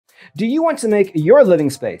Do you want to make your living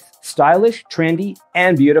space stylish, trendy,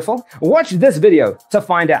 and beautiful? Watch this video to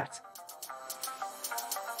find out.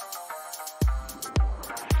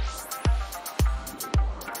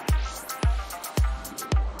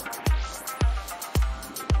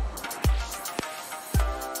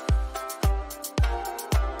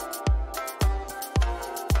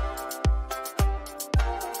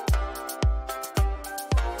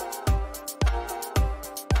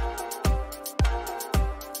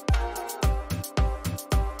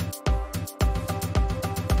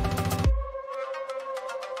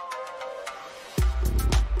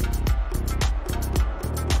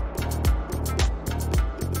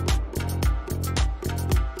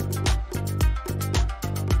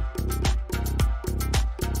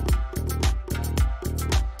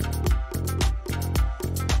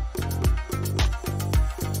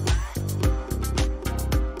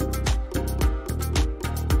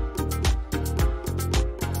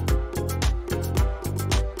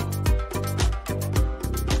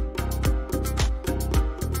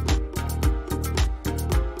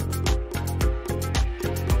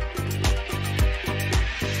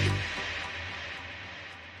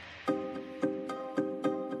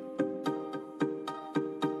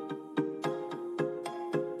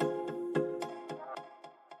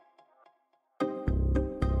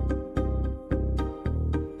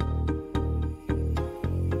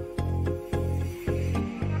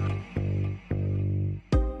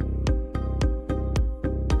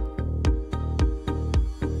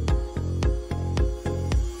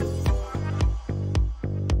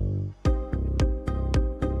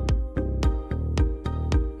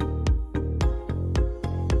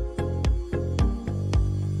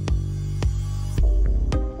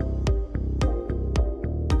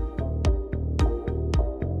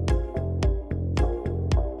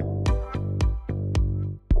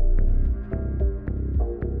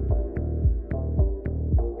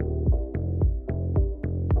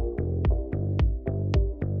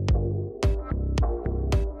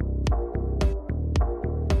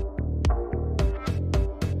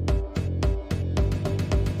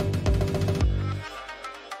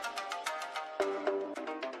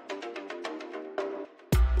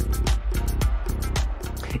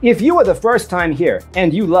 If you are the first time here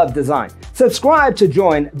and you love design, subscribe to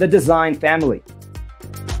join the design family.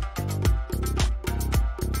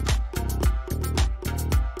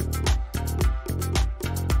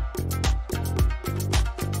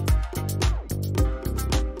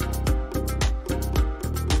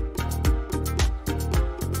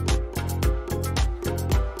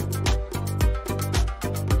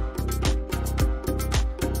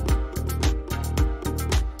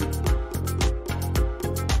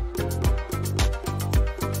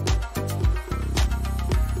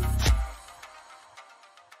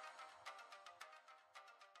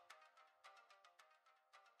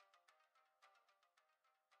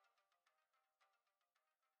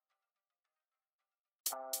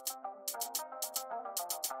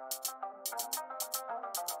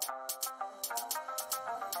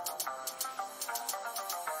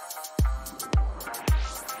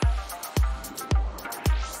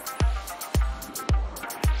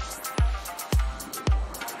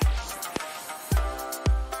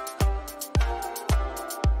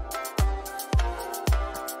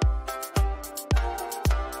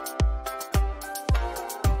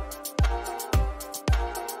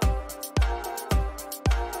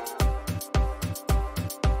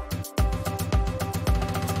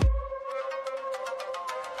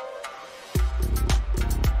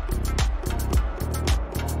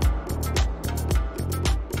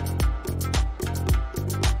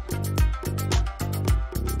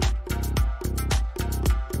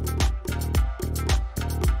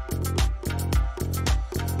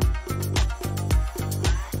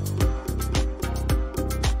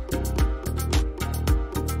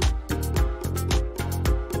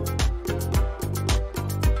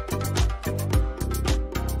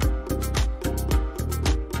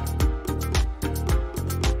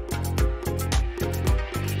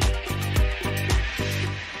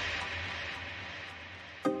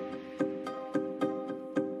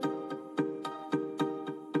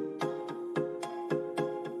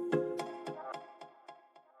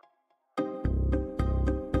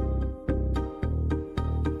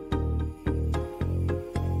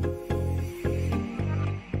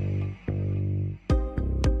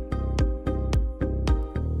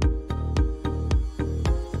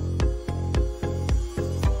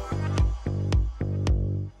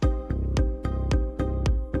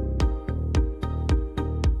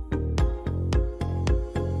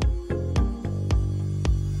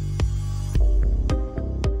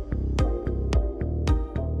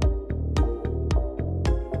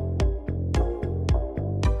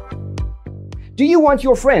 Do you want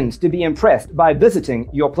your friends to be impressed by visiting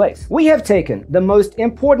your place? We have taken the most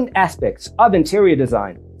important aspects of interior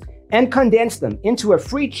design and condensed them into a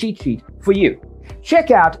free cheat sheet for you. Check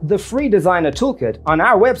out the free designer toolkit on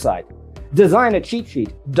our website,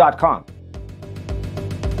 designercheatsheet.com.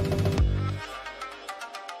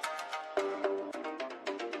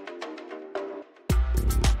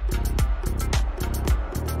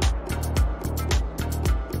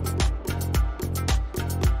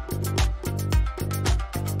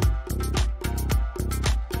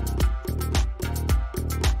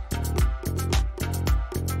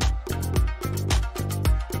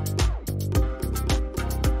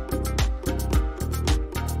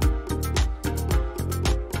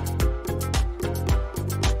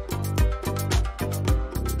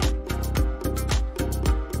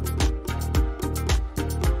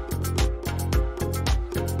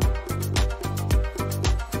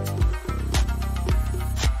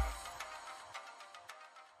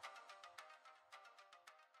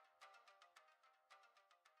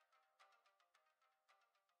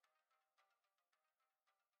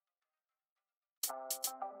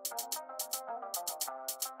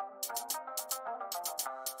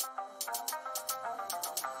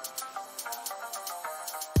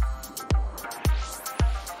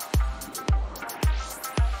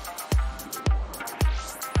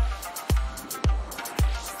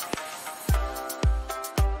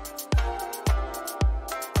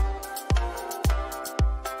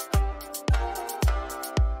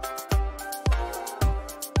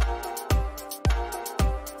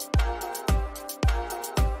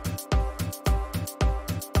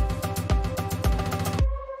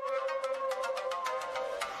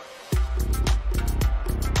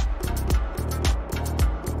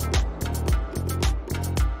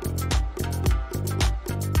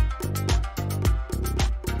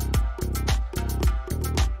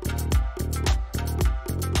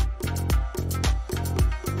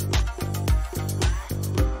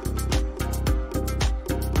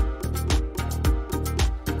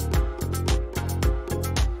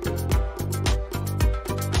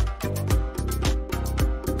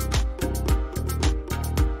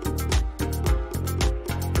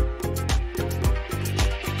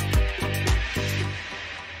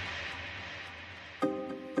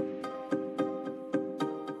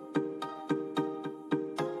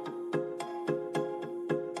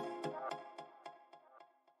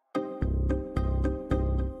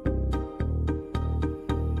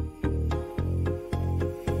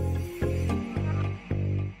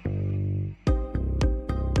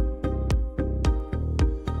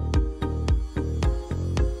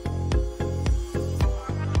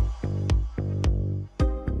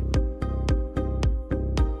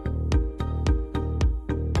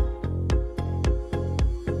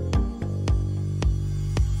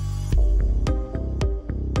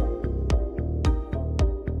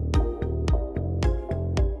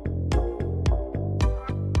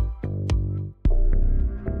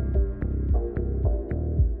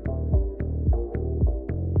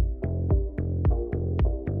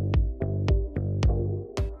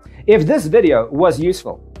 If this video was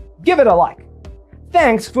useful, give it a like.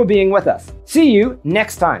 Thanks for being with us. See you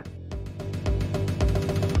next time.